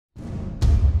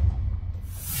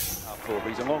for, but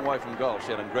he's a long way from goal.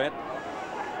 Shannon Grant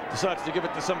decides to give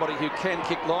it to somebody who can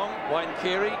kick long. Wayne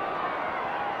Carey.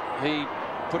 He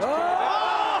puts... to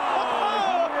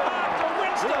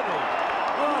Winston!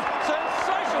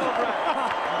 Sensational grab!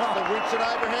 The Winston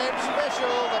Abraham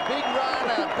special, the big run,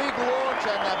 a big launch,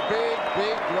 and a big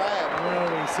grab.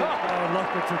 Well, he said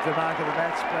Lockwood took the mark of the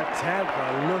match, but have a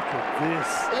look at this.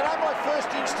 You know, my first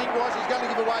instinct was he's going to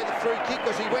give away the free kick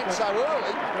because he went so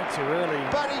early. Went too early.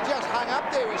 But he just hung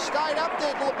up there. He stayed up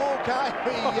there till the ball came.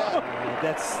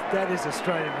 That is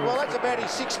Australian rules. Well, that's about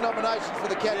his 6 nominations for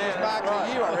the captain's mark of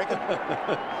the year, I reckon.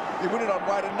 He win it on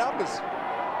weighted numbers.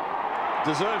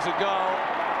 Deserves a goal,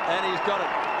 and he's got it.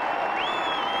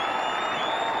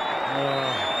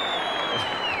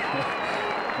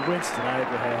 Winston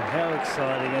Abraham, how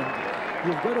exciting. And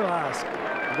you've got to ask,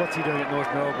 what's he doing at North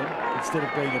Melbourne instead of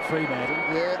being at Fremantle?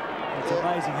 Yeah. It's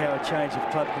amazing how a change of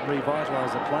club can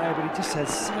revitalise a player, but he just has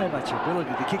so much ability.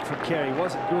 The kick from Carey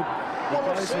wasn't good. He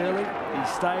goes early, he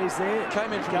stays there.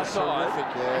 Came in from the side.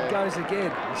 And goes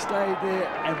again. He stayed there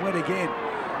and went again.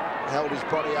 Held his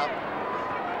body up.